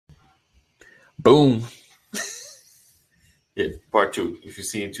Boom. Yeah, part 2. If you're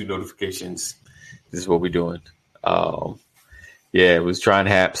seeing 2 notifications, this is what we're doing. Yeah, it was trying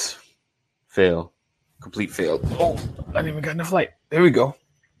haps. Fail. Complete fail. Oh, I didn't even got enough light. There we go.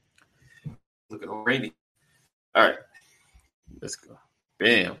 Looking all rainy. All right. Let's go.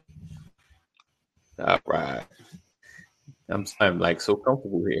 Bam. All right. I'm like so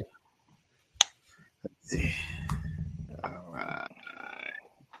comfortable here. Let's see. All right.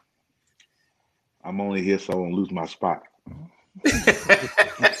 I'm only here so I won't lose my spot.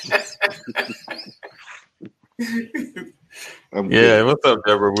 Yeah, what's up,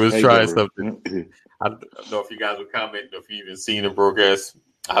 Deborah? We was trying Deborah. something. I don't know if you guys were commenting, if you even seen the broadcast.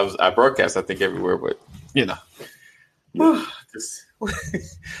 I broadcast, I think, everywhere, but you know. Yeah.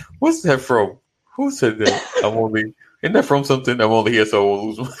 What's that from? Who said that? Isn't that from something? I'm only here so I won't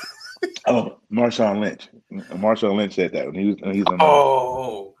lose my. Oh, Marshawn Lynch. Marshawn Lynch said that when he's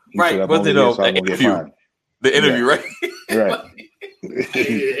on. Right. Was it the interview? The interview, right? Right.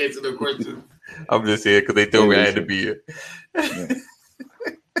 Answer the question. I'm just here because they told me I had to be here. Yeah.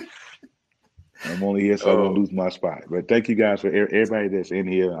 I'm only here so I don't lose my spot. But thank you guys for everybody that's in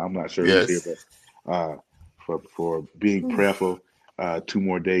here. I'm not sure who's here, but for being prayerful. 2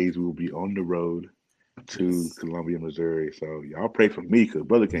 more days we will be on the road to Columbia, Missouri. So y'all pray for me because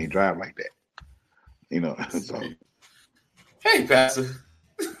brother can't drive like that. You know. So. Hey, Pastor.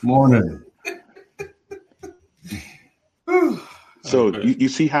 Morning. So you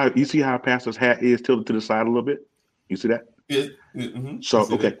see how Pastor's hat is tilted to the side a little bit? You see that? Yeah. Mm-hmm. So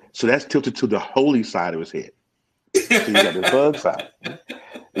okay, so that's tilted to the holy side of his head. So you got the bug side.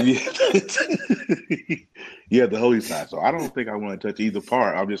 Yeah, the holy side. So I don't think I want to touch either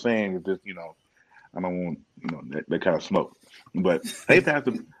part. I'm just saying that just I don't want that kind of smoke. But hey,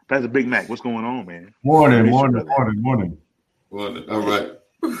 Pastor Big Mac, what's going on, man? Morning. All right.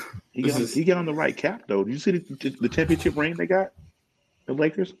 He got on the right cap though. Did you see the championship ring they got? The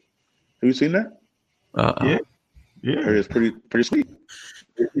Lakers. Have you seen that? Yeah. It's pretty sweet.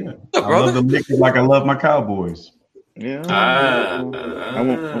 Yeah. I love the Lakers like I love my Cowboys. Yeah. I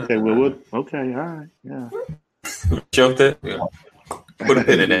won't. Okay. Well. Okay. All right. Yeah. Jump that. Yeah. Put a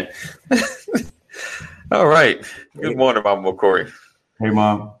pin in there. All right. Good morning, Mama Corey. Hey,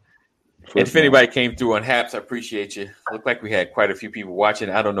 Mom. If anybody came through on Haps, I appreciate you. Looked like we had quite a few people watching.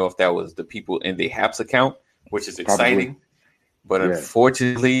 I don't know if that was the people in the Haps account, which is exciting. But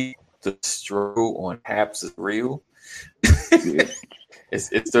unfortunately, the struggle on Haps is real.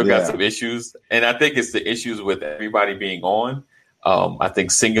 It's still got some issues. And I think it's the issues with everybody being on. I think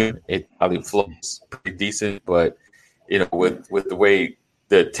singing, it probably flows pretty decent. But, with the way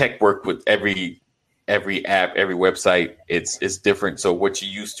the tech work with every app, every website, it's different. So what you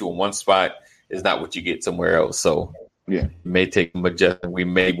used to in one spot is not what you get somewhere else. So it may take some adjustment. We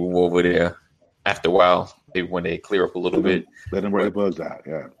may move over there after a while, maybe when they clear up a little bit. Let them work the bugs out.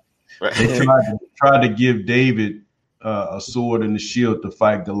 Yeah. Right. They tried to give David a sword and a shield to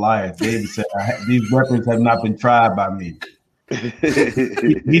fight Goliath. David said, "These weapons have not been tried by me." He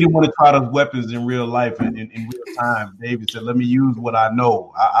didn't want to try those weapons in real life in real time. David said, "Let me use what I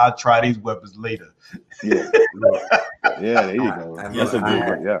know. I'll try these weapons later." Yeah, there you go. That's a good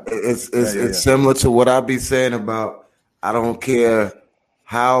one. Yeah, it's similar to what I be saying about. I don't care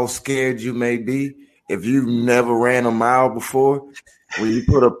how scared you may be. If you've never ran a mile before, when you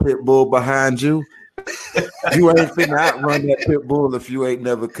put a pit bull behind you, you ain't finna outrun that pit bull if you ain't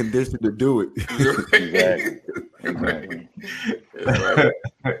never conditioned to do it. Exactly. That's right.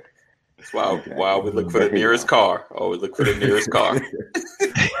 That's why we look for the nearest car. Always look for the nearest car.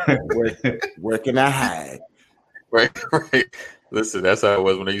 Where can I hide? Right. Listen, that's how it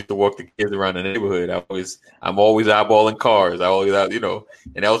was when I used to walk the kids around the neighborhood. I'm always eyeballing cars.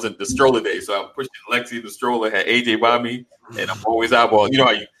 And that was in the stroller day. So I'm pushing Lexi in the stroller, had AJ by me, and I'm always eyeballing. You know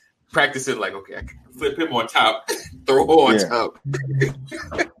how you practice it, like, okay, I can flip him on top, throw her on top.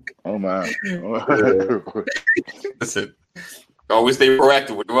 Oh my! Listen, always stay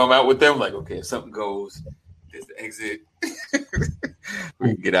proactive. When I'm out with them, like, okay, if something goes, there's the exit.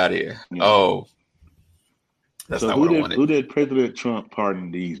 We can get out of here. Yeah. Oh, that's not what I wanted. Who did President Trump pardon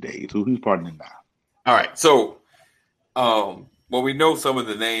these days? Who's pardoning now? All right, so, we know some of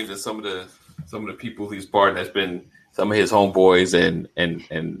the names and some of the people he's pardoned has been some of his homeboys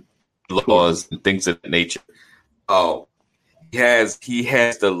and laws and things of that nature. He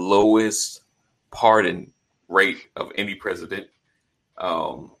has the lowest pardon rate of any president.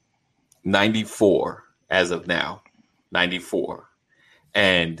 94 as of now. 94.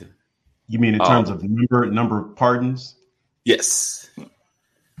 And you mean in terms of number of pardons? Yes.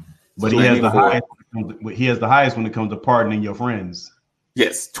 But he has the highest when it comes to pardoning your friends.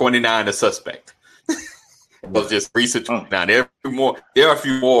 Yes, 29 a suspect. It was just recent 29. There are a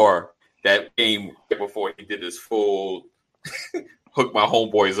few more that came before he did his full hook my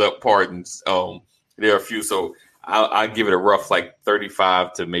homeboys up pardons. There are a few, so I'll give it a rough like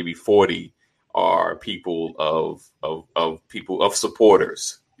 35 to maybe 40 are people of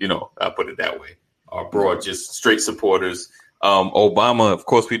supporters. I'll put it that way. Are broad, just straight supporters. Obama, of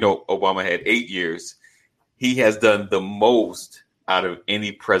course, we know Obama had 8 years. He has done the most out of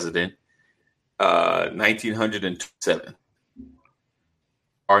any president. 1907.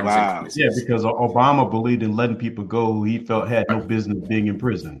 Wow. Yeah, because Obama believed in letting people go who he felt had no business being in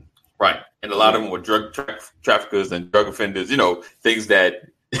prison. Right. And a lot of them were drug traffickers and drug offenders, things that.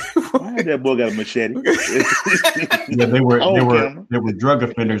 Why that boy got a machete? Yeah, they were drug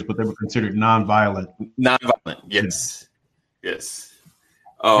offenders, but they were considered nonviolent. Nonviolent, yes. Yeah. Yes.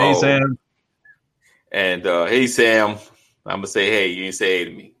 Hey, Sam. And hey, Sam. I'm going to say, hey, you didn't say hey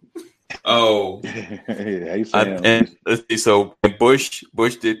to me. Oh, hey, Sam. And let's see. So Bush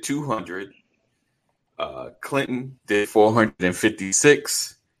did 200. Clinton did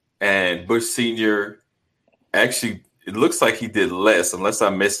 456, and Bush Senior actually it looks like he did less, unless I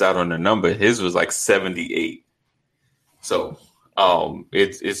missed out on the number. His was like 78. So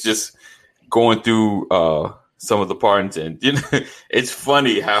it's just going through some of the pardons, and it's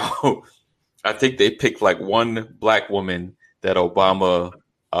funny how I think they picked like one black woman that Obama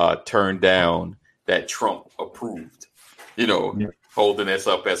turned down that Trump approved, holding this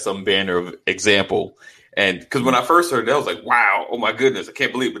up as some banner of example. And because when I first heard that, I was like, wow, oh my goodness, I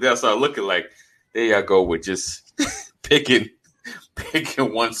can't believe it. But then I started looking like, there y'all go with just picking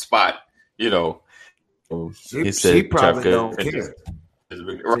one spot, She probably don't care.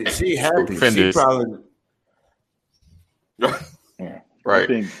 She happy. She probably. Right. I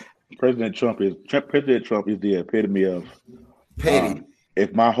think President Trump is the epitome of petty.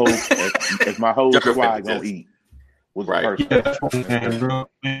 If my whole squad gonna eat was right.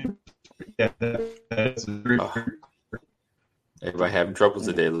 Everybody having troubles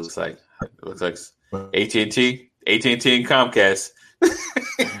today. It looks like AT&T and Comcast.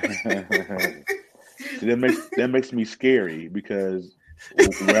 that makes me scary because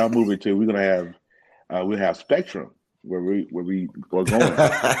where I'm moving to, we're gonna have we'll have Spectrum where we are going.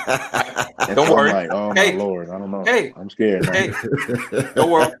 Don't worry. I'm like, oh my Lord, I don't know. Hey, I'm scared. Hey,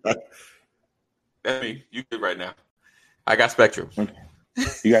 don't worry. I mean, you good right now. I got Spectrum.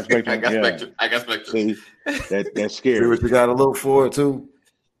 You got Spectrum? I got Spectrum. See, that's scary. See what you got to look forward to.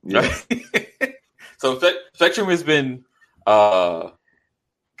 Yeah. So Spectrum has been kind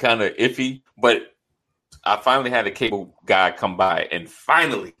of iffy, but I finally had a cable guy come by and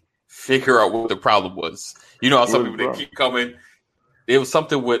finally figure out what the problem was. How some people they keep coming. It was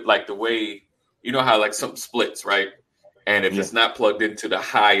something with like the way how like something splits, right? And if it's not plugged into the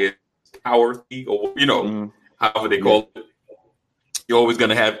highest power or however they call it, you're always going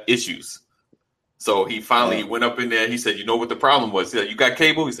to have issues. So he finally went up in there. He said, "You know what the problem was?" He said, "You got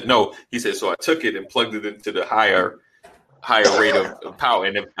cable?" He said, "No." He said, "So I took it and plugged it into the higher rate of power,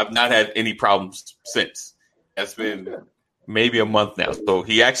 and I've not had any problems since." That's been maybe a month now. So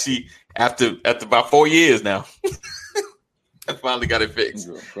he actually, after about 4 years now, I finally got it fixed.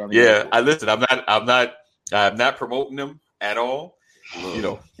 Yeah, I listen. I'm not promoting them at all.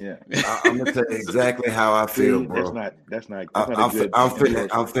 Yeah. I'm gonna tell you exactly how I feel, bro. That's not. I'm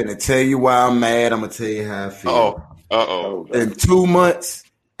finna tell you why I'm mad. I'm gonna tell you how I feel. In 2 months,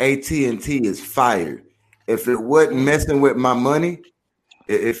 AT&T is fired. If it wasn't messing with my money,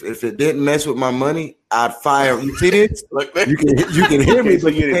 if it didn't mess with my money, I'd fire. You see this? You can hear me,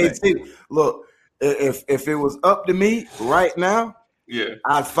 but you can't see. Look, if it was up to me right now,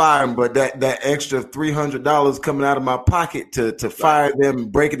 I'd fire him. But that extra $300 coming out of my pocket to fire them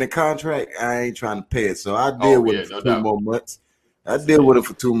and breaking the contract, I ain't trying to pay it. So I deal with it for 2 more months. I deal with it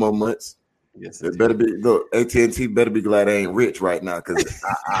for 2 more months. Yes, it better be. Look, AT&T better be glad I ain't rich right now because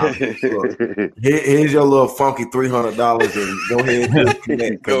here's your little funky $300 and go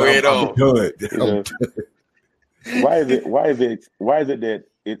ahead. Go ahead on. Good. Why is it that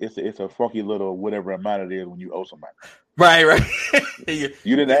it's a funky little whatever amount it is when you owe somebody? Right. You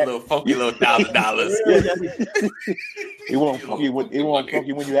didn't ask. Little funky little $1,000. It won't funky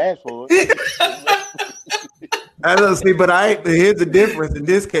when you ask for it. I don't see, but here's the difference in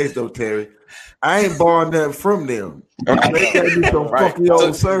this case though, Terry. I ain't borrowing nothing from them. They got me some funky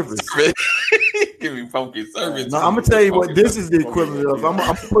old service. Give me funky service. No, I'm gonna tell you what this is the equivalent of. I'm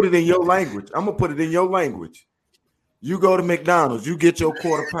gonna put it in your language. You go to McDonald's, you get your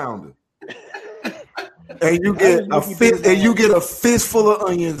quarter pounder, and you get a fistful of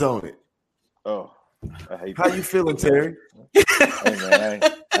onions on it. Oh, how you feeling, Terry? Hey man,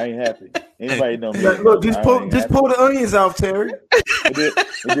 I ain't happy. Anybody know me? Look, just pull the onions off, Terry. It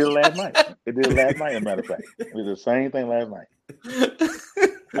did last night. It did last night. As a matter of fact, it was the same thing last night.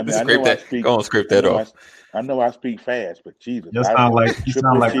 I mean, Go on, scrape that off. I know I speak fast, but Jesus, you sound like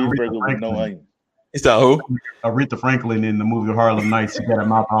cheeseburger with no onions. You sound who? Aretha Franklin in the movie Harlem Nights. She got her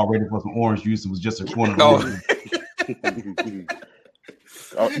mouth all ready for some orange juice. It was just a corner.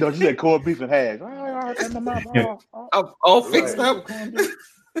 Oh, no, she said corned beef and hash. All fixed up.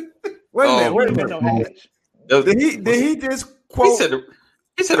 Wait a minute. No hash. Did he just quote?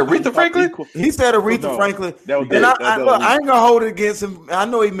 He said Aretha Franklin? He said Aretha Franklin. And I ain't gonna hold it against him. I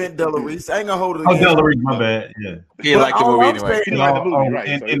know he meant Della Reese. I ain't gonna hold it against him. Della Reese, my bad. Yeah. He didn't like the movie anyway. He didn't like the movie,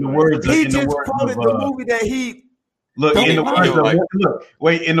 right? In the words of... He just quoted the movie that he... Look, in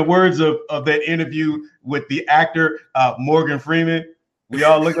the words of that interview with the actor Morgan Freeman, we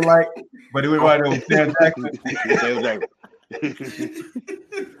all look alike, but everybody was Sam Jackson.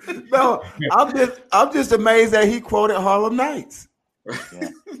 No, I'm just amazed that he quoted Harlem Nights. Yeah.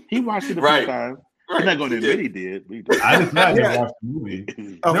 He watched it a few times. I'm not going to admit he did. I just not watch the movie.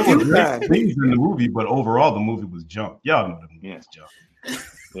 There were great things in the movie, but overall the movie was junk. Y'all know the movie was junk.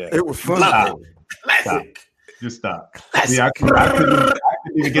 Yeah. It was fun. Stop. Just stop. Yeah, I couldn't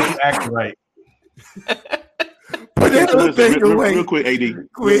even get the act right. Put that little thing away. Real quick, AD.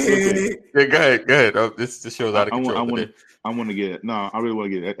 Quick. Yeah, go ahead. This show's out of control. I want to get it. No, I really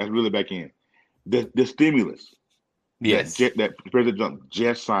want to get it. That's really back in. The stimulus. Yes. That President Trump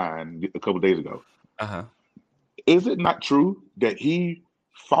just signed a couple of days ago. Uh-huh. Is it not true that he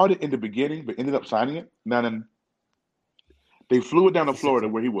fought it in the beginning but ended up signing it? Now then, they flew it down to Florida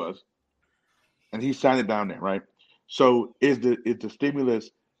where he was, and he signed it down there, right? So is the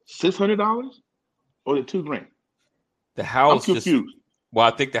stimulus $600 or the $2,000? The House I'm confused. I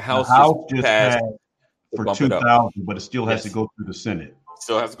think the House just passed for $2,000, but it still has to go through the Senate.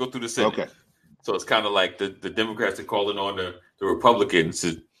 Still has to go through the Senate. Okay. So it's kind of like the Democrats are calling on the Republicans.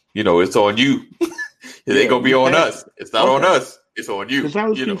 It's on you. It ain't gonna be on us. It's not on us. It's on you. Because I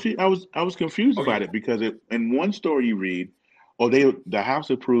was confused. I was confused about it because in one story you read, the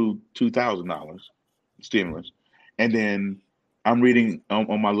House approved $2,000 stimulus, and then I'm reading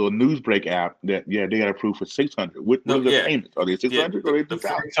on my little news break app that they got approved for $600. What are the payments? Are they $600 or are they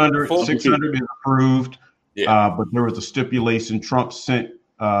 $2,000? 600 is approved. Yeah. But there was a stipulation. Trump sent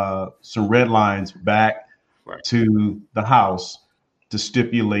some red lines back to the House to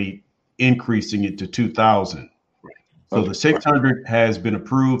stipulate increasing it to 2,000. Right. So the 600 has been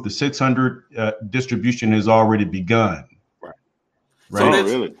approved. The 600 distribution has already begun. Right. Right. So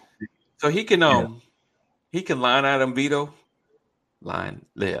really? So he can he can line item veto.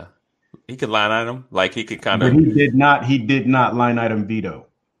 He can line item like he could kind of. But he did not line item veto.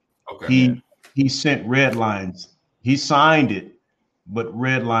 Okay. He sent red lines. He signed it, but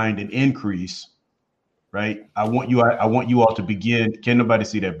redlined an increase. Right. I want you all to begin. Can nobody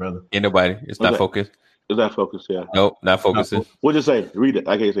see that, brother? Ain't nobody. It's not focused. Is that focused? Yeah. Nope, not focusing. What'd you say? Read it.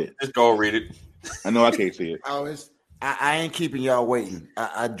 I can't see it. Just go read it. I know I can't see it. I ain't keeping y'all waiting.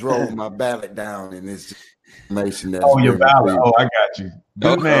 I drove my ballot down in this information. Your ballot. Oh, I got you.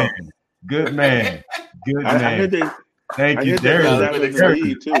 Good man. Good man. Good man. Thank you, Derek.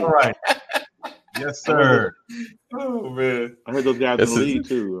 All right. Yes, sir. Oh man, I heard those guys in the lead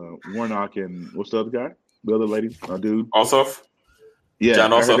too. Warnock and what's the other guy? The other lady, dude. Ossoff. Yeah,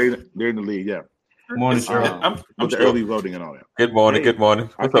 John Ossoff. They're in the lead. Yeah. Good morning, sir. I'm the early voting and all that. Good morning. Good morning.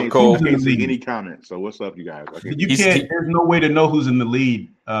 What's up, Cole? I can't see any comments. So what's up, you guys? There's no way to know who's in the lead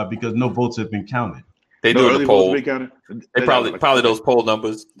because no votes have been counted. They do the poll. They probably those poll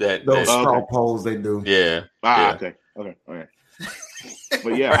numbers that those straw polls they do. Yeah. Okay.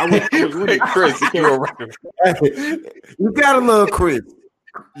 But yeah, I was wondering, Chris. You gotta love Chris.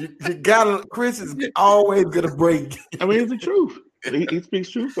 You gotta. Chris is always gonna break. I mean, it's the truth. He speaks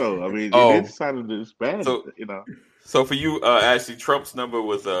truth, though. I mean, it decided to expand. So for you, Ashley, Trump's number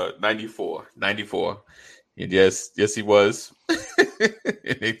was 94. And yes, he was.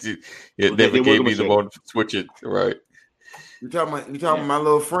 It never gave me the moment to switch it. Right. You talking about my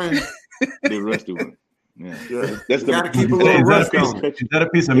little friend? The rusty one. Yeah. That's gotta keep a little rust on. Is that a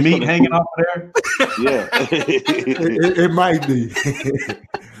piece of meat hanging off there? Yeah. it might be.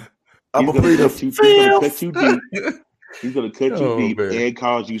 I'm gonna cut you deep. He's gonna cut you deep and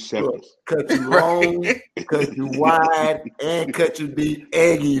cause you sepsis. Cut you long, cut you wide, and cut you deep,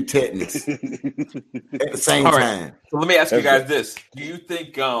 and give you tetanus at the same time. So let me ask you guys this: do you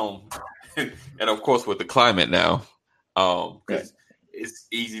think, and of course with the climate now, because it's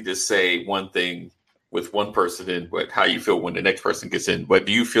easy to say one thing with one person in, but how you feel when the next person gets in. But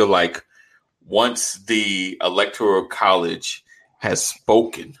do you feel like once the Electoral College has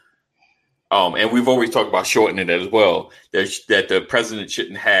spoken, and we've always talked about shortening it as well, that the president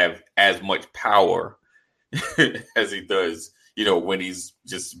shouldn't have as much power as he does, when he's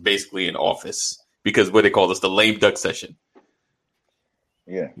just basically in office, because what they call this the lame duck session.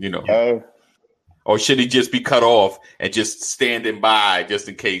 Yeah. Or should he just be cut off and just standing by just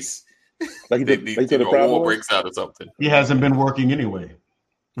in case a war breaks out or something? He hasn't been working anyway.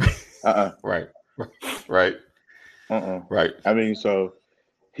 Right. Right. I mean, so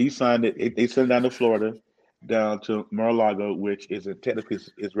he signed it. They sent it down to Florida, down to Mar-a-Lago, which isn't technically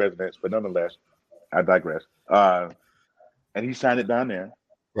his residence, but nonetheless, I digress. And he signed it down there.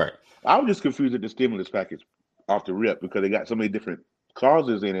 Right. I was just confused at the stimulus package off the rip because they got so many different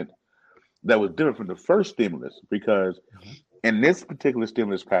clauses in it that was different from the first stimulus. Because in this particular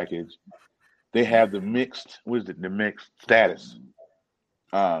stimulus package, they have the mixed status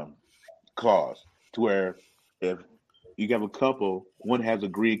clause, to where if you have a couple, one has a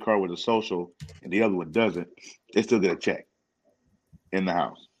green card with a social and the other one doesn't, they still get a check in the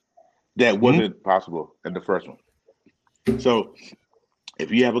house. That wasn't possible in the first one. So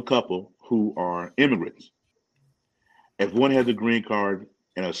if you have a couple who are immigrants, if one has a green card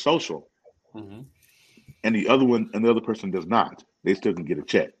and a social, and the other person does not, they still can get a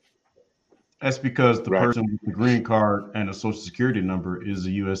check. That's because the person with the green card and a social security number is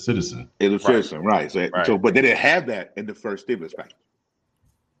a U.S. citizen. Is a citizen, right? So, but they didn't have that in the first stimulus package.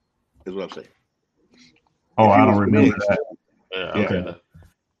 Is what I'm saying. Oh, I don't remember that. Yeah. Okay.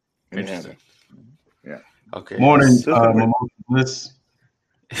 Interesting. Yeah. Okay. Morning, Bliss.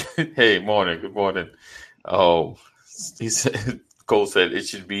 Hey, morning. Good morning. Oh, he said, Cole said it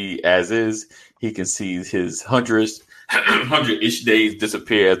should be as is. He can see his 100-ish days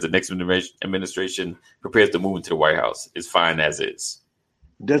disappear as the next administration prepares to move into the White House. It's fine as is.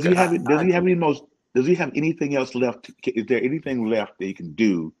 Does he have anything else left? Is there anything left that he can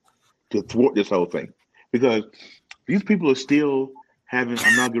do to thwart this whole thing? Because these people are still having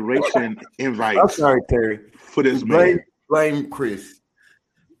inauguration invites. I'm sorry, Terry. For this blame Chris.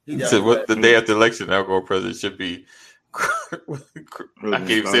 He said, "What the day after the election, our president should be." I can't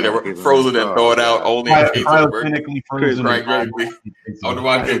even say that. Frozen and throw it out only in case of cryogenically frozen. Right. I don't know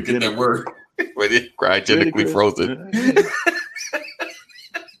why I couldn't get that word. But it's cryogenically frozen.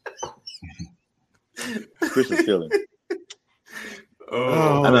 Chris is killing.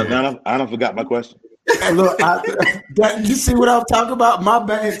 I don't forgot my question. Hey, look, you see what I'm talking about? My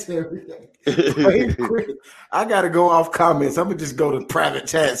bad, Terry. I got to go off comments. I'm gonna just go to private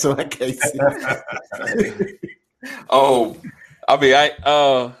chat so I can't see. Oh, I mean,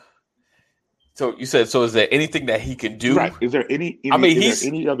 so you said, so is there anything that he can do? Right. Is there any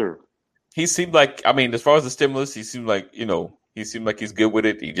other? He seemed like, I mean, as far as the stimulus, he seemed like he's good with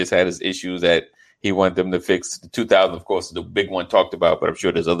it. He just had his issues that he wanted them to fix. The 2000, of course, is the big one talked about, but I'm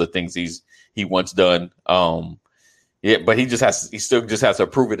sure there's other things he wants done. But he still just has to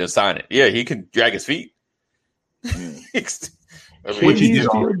approve it and sign it. Yeah, he can drag his feet.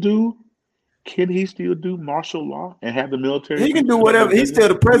 Can he still do martial law and have the military? He can do whatever. He's still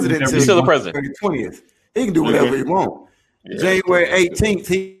the president. He's still the president. 20th. He can do whatever he wants. Yeah. January 18th,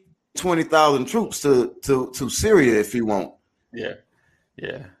 he 20,000 troops to Syria if he wants. Yeah.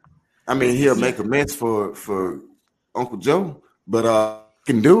 I mean, he'll make a mess for Uncle Joe, but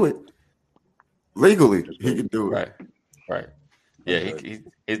he can do it legally. He can do it. Right. Yeah,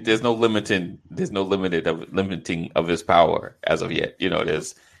 there's no limiting of his power as of yet.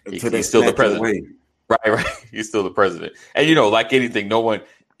 He's still the president. Right. He's still the president. And, like anything, no one,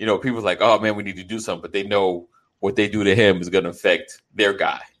 people's like, oh, man, we need to do something. But they know what they do to him is going to affect their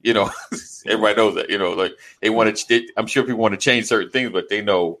guy. Everybody knows that, like they want to, I'm sure people want to change certain things, but they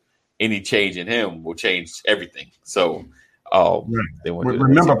know any change in him will change everything. So they want to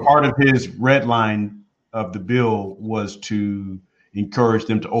remember part of his red line of the bill was to encourage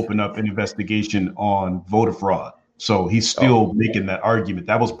them to open up an investigation on voter fraud. So he's still making that argument.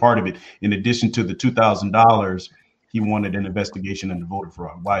 That was part of it. In addition to the $2,000, he wanted an investigation into voter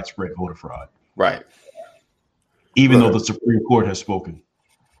fraud, widespread voter fraud. Right. Even though the Supreme Court has spoken.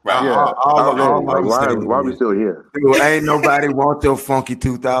 Right. Yeah. Why are we still here? Ain't nobody want your funky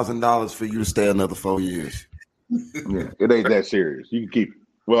 $2,000 for you to stay another 4 years. Yeah, it ain't that serious. You can keep it.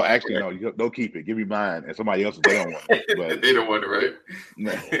 Well, actually, no, you don't keep it. Give me mine, and somebody else they don't want it. But they don't want it, right?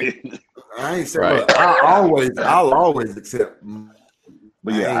 No. I ain't saying. Right. I'll always accept.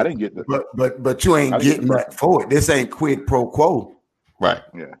 But yeah, I didn't get the. But you ain't getting that for it. This ain't quid pro quo. Right.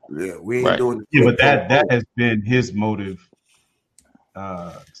 Yeah. We ain't doing. Yeah, but that has been his motive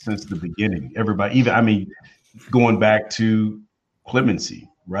since the beginning. Everybody, going back to Clemency,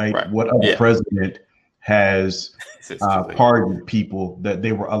 right? What other president has pardoned people that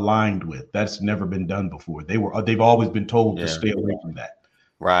they were aligned with? That's never been done before. They've always been told to stay away from that.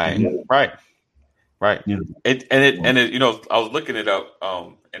 Right. You know, I was looking it up,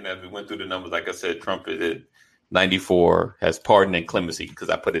 and as we went through the numbers, like I said, Trump is at 94, has pardon and clemency because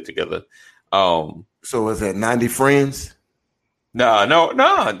I put it together. So is that 90 friends? No.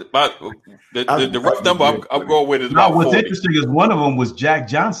 But the rough number I'm going with is about 40. What's interesting is one of them was Jack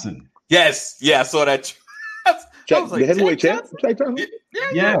Johnson. Yes, I saw that. The heavyweight champ?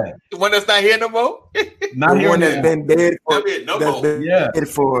 Yeah. The one that's not here no more? Not the one that's been dead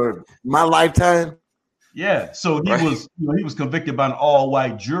for my lifetime? Yeah. So he was convicted by an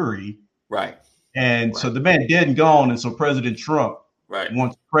all-white jury. Right. And so the man dead and gone, and so President Trump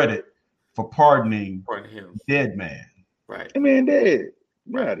wants credit for pardoning him. Dead man. Right. The man dead.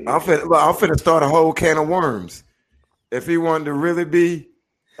 Right. I'm finna start a whole can of worms. If he wanted to really be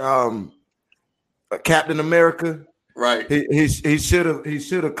a Captain America, right? He should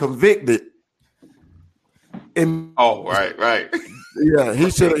have convicted. Right. Yeah, he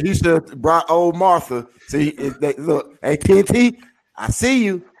should have brought old Martha. See, look, hey TNT, I see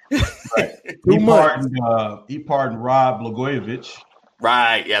you. Right. He pardoned Rob Blagojevich.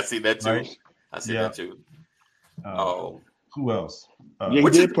 Right. Yeah, I see that too. Right? I see that too. Who else? He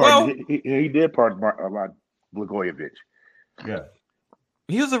did pardon Rob Blagojevich. Yeah.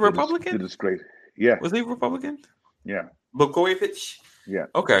 He was a Republican? It is great. Yeah. Was he Republican? Yeah. Blagojevich? Yeah.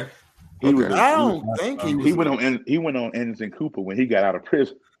 Okay. I don't think he was. He went on Anderson Cooper when he got out of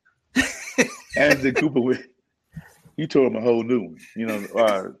prison. Anderson Cooper, he told him a whole new one,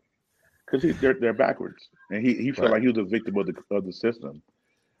 because they're backwards, and he felt like he was a victim of the system.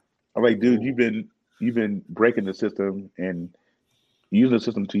 I'm like, dude, you've been breaking the system and using the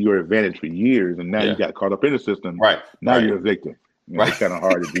system to your advantage for years, and now you got caught up in the system. Right. Now you're a victim. It's kind of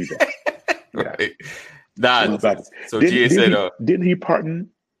hard to do that. Right. Nah. So GA said, didn't he pardon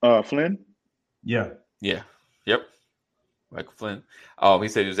Flynn? Yeah. Yep. Michael Flynn. He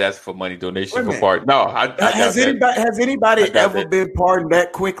said he was asking for money donation for pardon. No, has anybody ever been pardoned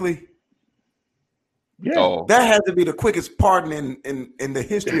that quickly? Yeah, that has to be the quickest pardon in the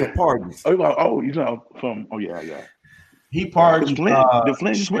history of pardons. Yeah. He pardoned the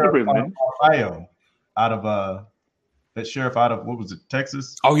Flynn just went to prison. Ohio, out of that sheriff out of, what was it,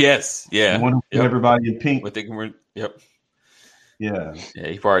 Texas? Oh yes, yeah. The one who put everybody in pink. Yep. Yeah. Yeah,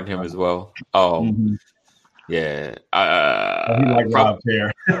 he pardoned him as well. Yeah. He like Rob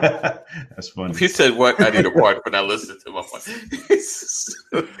hair. That's funny. He said what? I need a pardon, but I listened to my one.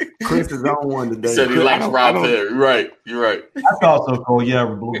 Chris is on one today. He said he likes Rob hair. You're right. I thought so, Cole. Yeah,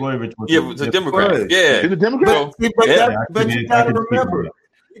 Blagojevich was a Democrat. Yeah. He's a Democrat. But you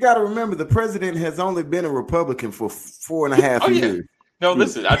gotta remember, the president has only been a Republican for 4.5 years. No,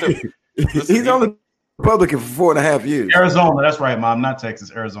 listen, he's only Republican for 4.5 years. Arizona, that's right, Mom. Not Texas,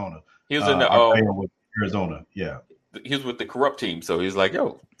 Arizona. He was in the with Arizona. Yeah, he was with the corrupt team, so he's like,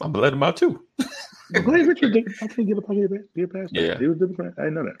 "Yo, I'm gonna let him out too." I can't get past that. Yeah, he was Democrat. I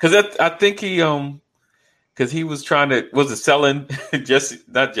didn't know that because I think because he was trying to selling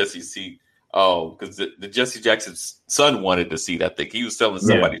not Jesse's seat. Oh, because the Jesse Jackson's son wanted the seat. I think he was selling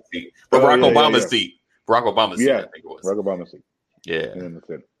somebody's seat, Barack Obama's seat. Barack Obama's seat. I think it was Barack Obama's seat. Yeah. In the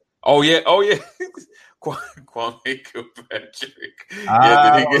Senate. Oh yeah. Kwame Kilpatrick.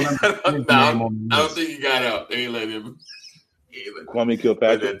 I don't think he got out. They ain't let him. Kwame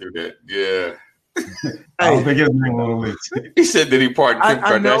Kilpatrick. Do that. Yeah. I don't think his name on the list. He said that he pardoned Kim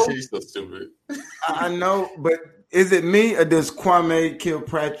Kardashian. He's so stupid. I know, but is it me or does Kwame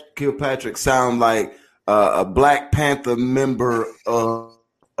Kilpatrick sound like a Black Panther member of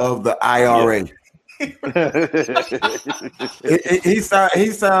the IRA? Yeah.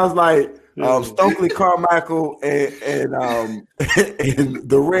 He sounds like Stokely Carmichael and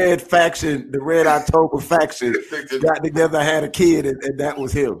the Red faction, the Red October faction, got together, had a kid, and that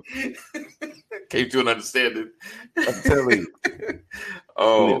was him. Came to an understanding. I'm telling you.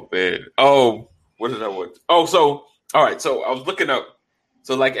 Oh man. Oh, what did I want? Oh, so all right. So I was looking up.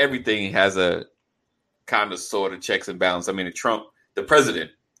 So like everything has a kind of sort of checks and balances. I mean, Trump, the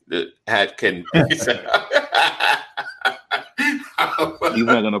president, can. He's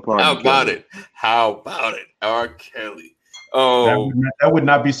not gonna pardon. How about it? R. Kelly. Oh, that would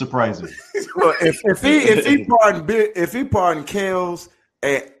not be surprising. Well, if he pardoned Kells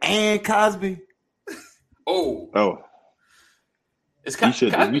and Cosby. Oh. It's Cosby.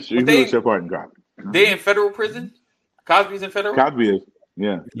 Should pardon Cosby. They in federal prison. Cosby's in federal. Cosby is.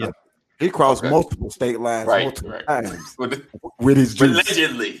 Yeah. He crossed multiple state lines multiple times with his juice.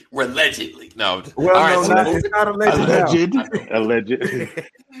 Allegedly. No. Well, no, it's not alleged. Alleged.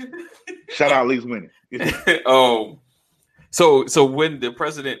 Shout out Lee's winning. So when the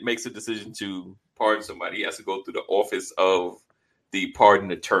president makes a decision to pardon somebody, he has to go through the office of the pardon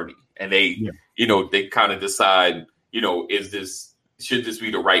attorney, and they kind of decide, should this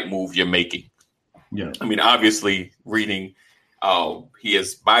be the right move you're making? Yeah. I mean, obviously, reading, he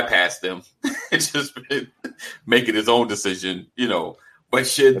has bypassed them and just been making his own decision, But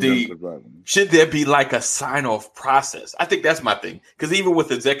should there be like a sign-off process? I think that's my thing, because even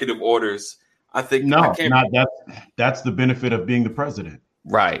with executive orders, I think that's the benefit of being the president.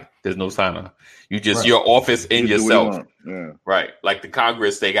 Right. There's no sign-off. You just your office in yourself. Yeah. Right. Like the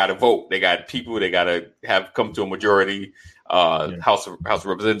Congress, they got to vote. They got people. They got to have come to a majority. House of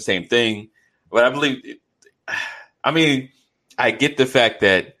Representatives, same thing. But I believe, I get the fact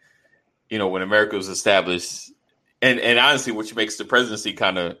that, when America was established, and honestly, which makes the presidency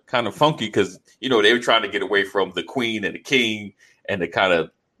kind of funky, because, they were trying to get away from the queen and the king and the kind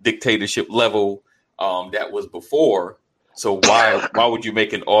of dictatorship level that was before. So why would you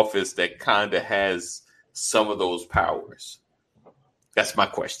make an office that kind of has some of those powers? That's my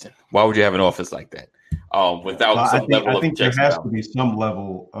question. Why would you have an office like that without some level of I think there has to be some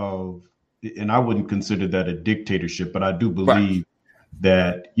level of, and I wouldn't consider that a dictatorship, but I do believe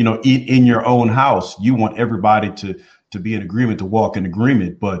that, in your own house, you want everybody to be in agreement, to walk in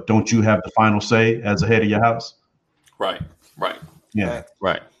agreement, but don't you have the final say as the head of your house? Right. Yeah.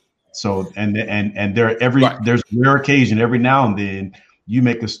 Right. So, and there's a rare occasion every now and then you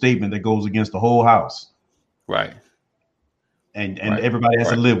make a statement that goes against the whole house. Right. And everybody has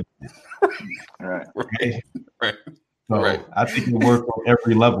to live with it. Right. So I think it works on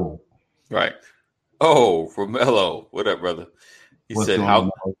every level. Right. Oh, Romello. What up, brother? He said,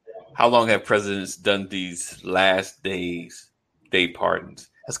 how long have presidents done these last day pardons?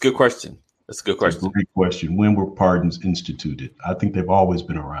 That's a good question. That's a good question. Great question. When were pardons instituted? I think they've always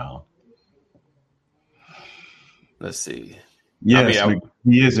been around. Let's see. Yes,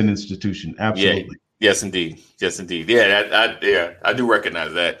 he is an institution. Absolutely. Yes, indeed. Yeah, I do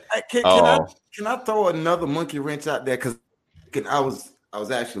recognize that. Can I throw another monkey wrench out there? Because I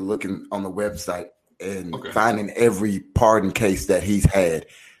was actually looking on the website and finding every pardon case that he's had.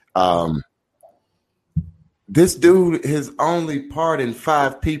 This dude has only pardoned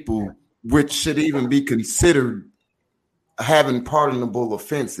 5 people, which should even be considered having pardonable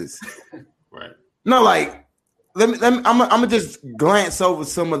offenses. Right. No, like I'm gonna just glance over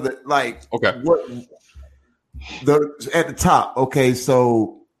some of the what at the top. Okay,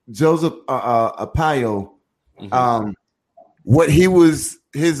 so Joseph Arpaio, what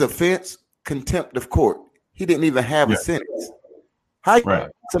his offense, contempt of court. He didn't even have a sentence. How you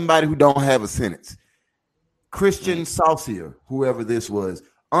somebody who don't have a sentence? Christian Saucier, whoever this was,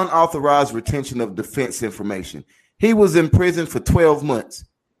 unauthorized retention of defense information. He was in prison for 12 months.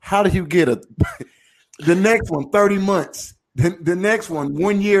 How do you get the next one, 30 months? The next one,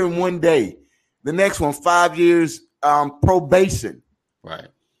 1 year and 1 day. The next one, 5 years probation. Right.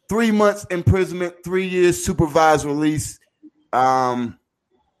 3 months imprisonment, 3 years supervised release. Another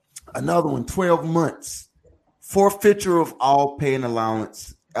one, 12 months. Forfeiture of all pay and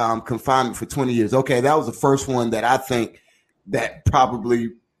allowance, confinement for 20 years. Okay, that was the first one that I think that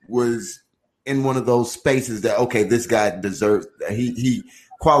probably was in one of those spaces that, okay, this guy deserves, he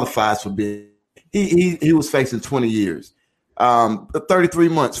qualifies for being, he was facing 20 years. 33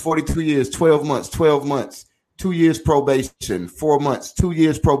 months, 42 years, 12 months, 2 years probation, 4 months, 2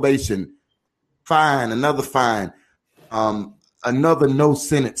 years probation, fine, another fine, another no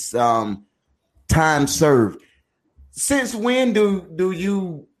sentence, time served. Since when do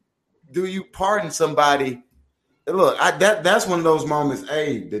you pardon somebody? Look, that's one of those moments.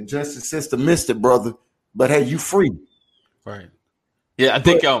 Hey, the justice system missed it, brother. But hey, you free. Right. Yeah, I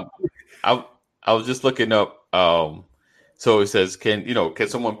think I was just looking up. So it says, can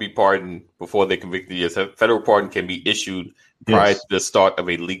someone be pardoned before they convicted? Yes, a federal pardon can be issued prior to the start of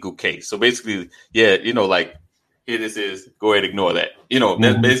a legal case. So basically, like here this is. Go ahead, ignore that.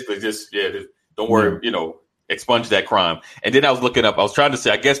 That's basically just don't worry. Expunge that crime. And then I was looking up. I was trying to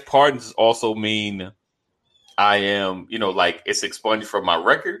say, I guess pardons also mean I am, like it's expunged from my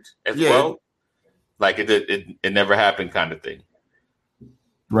record as well. Like it never happened kind of thing.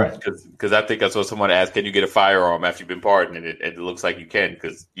 Right. Because I think I saw someone ask, can you get a firearm after you've been pardoned? And it looks like you can,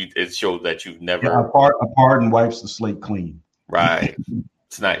 because it shows that you've never. Yeah, a pardon wipes the slate clean. Right.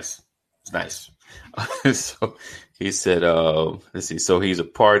 It's nice. So he said, let's see. So he's a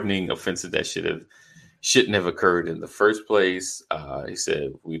pardoning offenses that should have shouldn't have occurred in the first place. He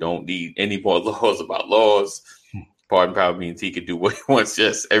said we don't need any more laws about laws. Pardon power means he could do what he wants.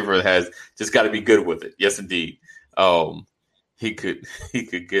 Yes, everyone has just got to be good with it. Yes, indeed. He could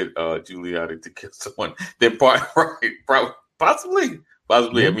get Giuliani to kill someone. Then possibly.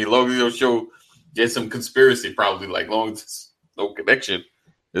 I mean, as long as they'll show there's some conspiracy, probably like long as there's no connection,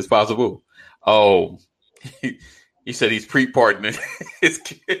 it's possible. He said he's pre-pardoning his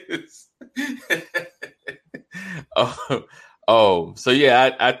kids. So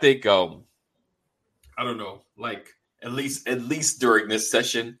yeah, I think I don't know, like at least during this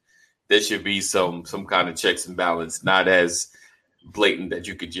session, there should be some kind of checks and balance, not as blatant that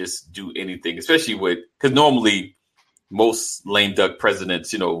you could just do anything, especially because normally most lame duck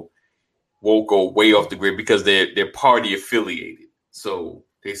presidents, won't go way off the grid because they're party affiliated, so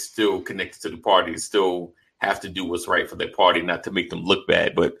they still connected to the party, still have to do what's right for their party, not to make them look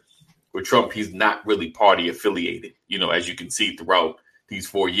bad. But with Trump, he's not really party affiliated, as you can see throughout these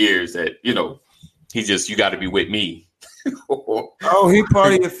 4 years that, he just, you got to be with me. He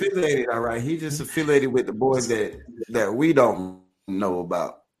party affiliated. All right. He just affiliated with the boys that we don't know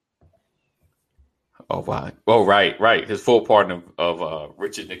about. Oh, wow. Oh, right. His full partner of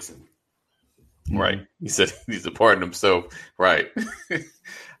Richard Nixon. Mm-hmm. Right. He said he's a partner himself. Right.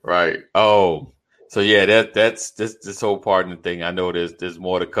 Right. Oh, so yeah, that's this whole partner thing. I know there's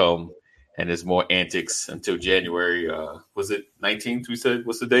more to come, and there's more antics until January. Was it 19th? We said,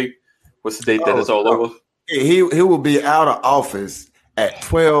 what's the date? What's the date that it's all over? He will be out of office at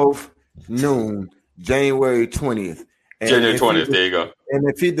 12 noon, January 20th. January 20th. There you go. And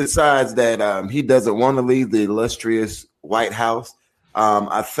if he decides that he doesn't want to leave the illustrious White House,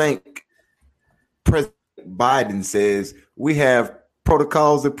 I think President Biden says we have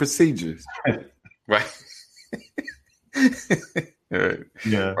protocols and procedures. Right.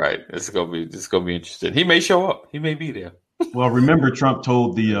 Yeah. Right. It's gonna be interesting. He may show up. He may be there. Well, remember, Trump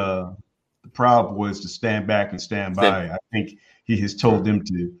told the Proud Boys to stand back and stand by. I think he has told them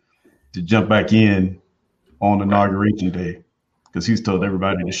to jump back in on Inauguration Day because he's told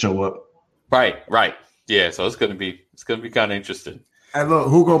everybody to show up. Right. Yeah. So it's gonna be kind of interesting. And look,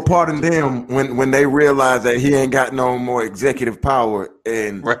 who gonna pardon them when they realize that he ain't got no more executive power?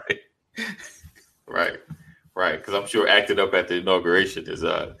 And right. Because I'm sure acting up at the inauguration is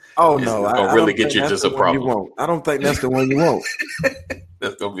gonna really get you just a problem. I don't think that's the one you want.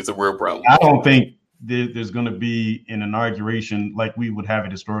 That's gonna be some real problem. I don't think there's going to be an inauguration like we would have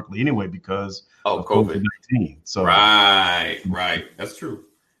it historically anyway because of COVID-19. So right. That's true.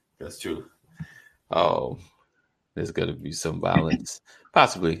 Oh, there's going to be some violence,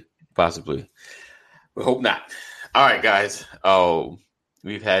 possibly. We hope not. All right, guys. Oh,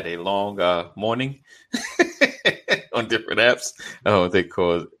 we've had a long morning on different apps. Oh, they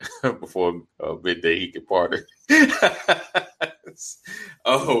called before midday he could party.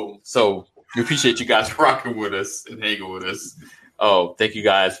 So we appreciate you guys rocking with us and hanging with us. Oh, thank you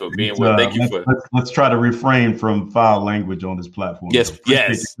guys for being with us. Thank you for. Let's try to refrain from foul language on this platform. Yes.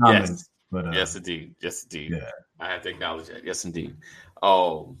 But, yes, indeed. Yeah. I have to acknowledge that. Yes, indeed.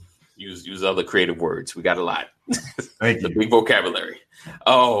 Use other creative words. We got a lot. Thank you. The big vocabulary.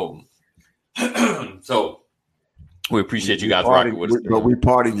 So we appreciate you guys rocking with us. But we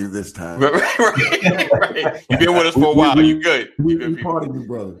party you this time. Right. You've been with us for a while. You good. We party you,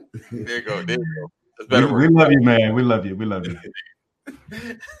 brother. There you go. That's better. We love you, man. We love you.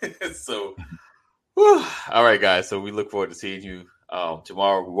 So, all right, guys. So we look forward to seeing you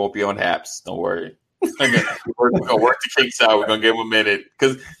tomorrow. We won't be on Haps. Don't worry. We're gonna work the kinks out. We're gonna give them a minute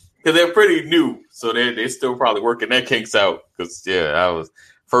because they're pretty new, so they're still probably working their kinks out. Because I was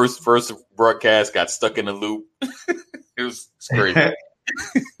first broadcast got stuck in a loop. It was crazy. It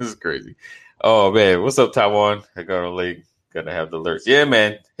was crazy. Oh man, what's up, Taiwan? I got on late. Gotta have the alerts. Yeah,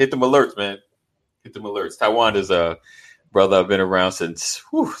 man, hit them alerts, man. Hit them alerts. Taiwan is a brother I've been around since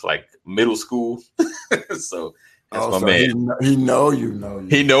like middle school. So. That's my man. He know you.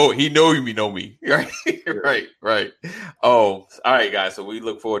 He know me. Right. Oh, all right, guys. So we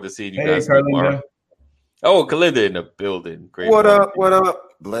look forward to seeing you guys tomorrow. Oh, Kalinda in the building. Great. What up?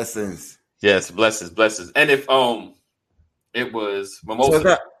 Blessings. Yes, blessings. And if it was mimosa.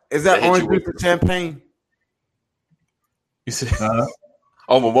 So is that orange juice and champagne? You said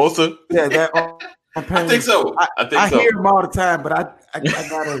mimosa? Yeah, that I think so. I hear them all the time, but I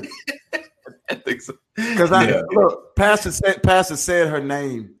gotta. I think so. Because look, Pastor said her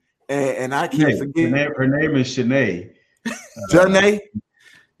name, and I keep forgetting. Her name is Shanae. Shanae?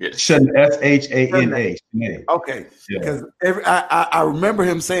 Yes. Shana. Okay. Because I remember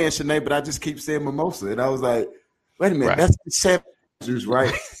him saying Shanae, but I just keep saying mimosa. And I was like, wait a minute, that's juice,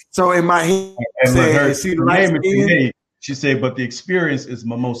 right? So in my head, she said, but the experience is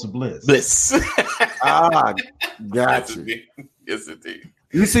mimosa bliss. Got you. Yes, indeed.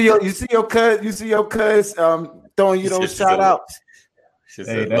 You see your cuz throwing you those shout outs.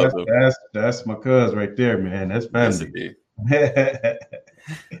 Hey, that's my cuz right there, man. That's family. Yes,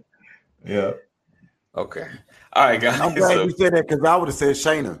 yeah. Okay. All right, guys. I'm glad you said that because I would have said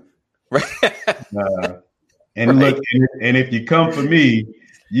Shayna. And look, and if you come for me,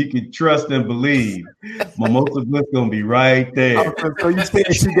 you can trust and believe. Mimosa Bliss gonna be right there. So you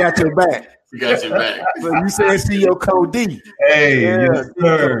said she got your back. She got your back. So you said she your code D. Hey, yes,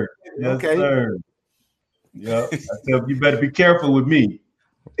 sir. Yes, okay. sir. Yep. I said you better be careful with me.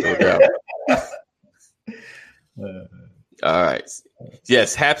 No doubt. All right.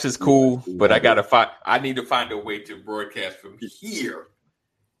 Yes, Haps is cool, but I need to find a way to broadcast from here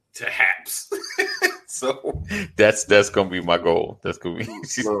to Haps. So that's gonna be my goal. That's gonna be boom.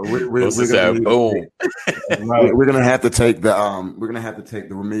 We're gonna have to take the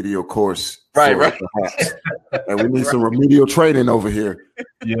remedial course. Right. And we need some remedial training over here.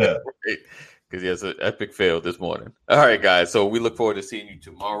 Yeah. Because he has an epic fail this morning. All right, guys. So we look forward to seeing you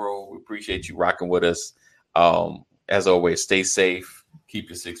tomorrow. We appreciate you rocking with us. As always, stay safe, keep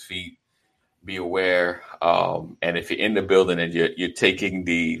your 6 feet, be aware. And if you're in the building and you're taking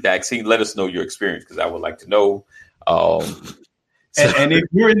the vaccine, let us know your experience because I would like to know. And if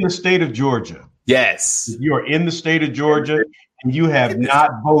you're in the state of Georgia, yes, if you are in the state of Georgia and you have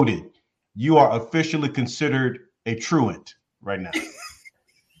not voted, you are officially considered a truant right now.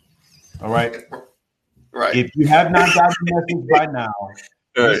 All right. Right. If you have not gotten the message by now,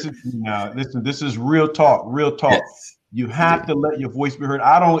 listen, this is real talk. Yes. You have to let your voice be heard.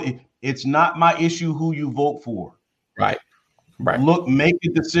 It's not my issue who you vote for. Right. Look, make a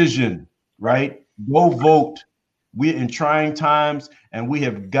decision, right? Go vote. We're in trying times and we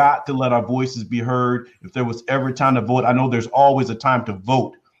have got to let our voices be heard. If there was ever time to vote, I know there's always a time to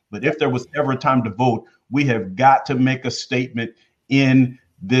vote, but if there was ever a time to vote, we have got to make a statement in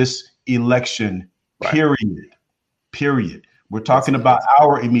this election, period. We're talking about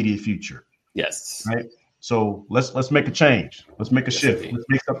our immediate future. Yes. Right. So let's make a change. Let's make a shift. Let's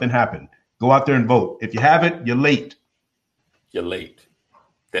make something happen. Go out there and vote. If you haven't, you're late. You're late.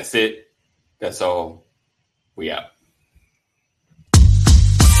 That's it. That's all. We out.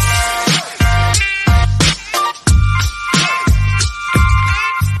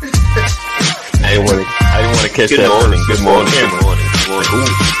 I didn't want to catch Good that. Morning. Good morning.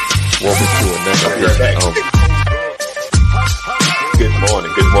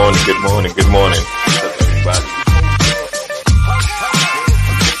 Good morning.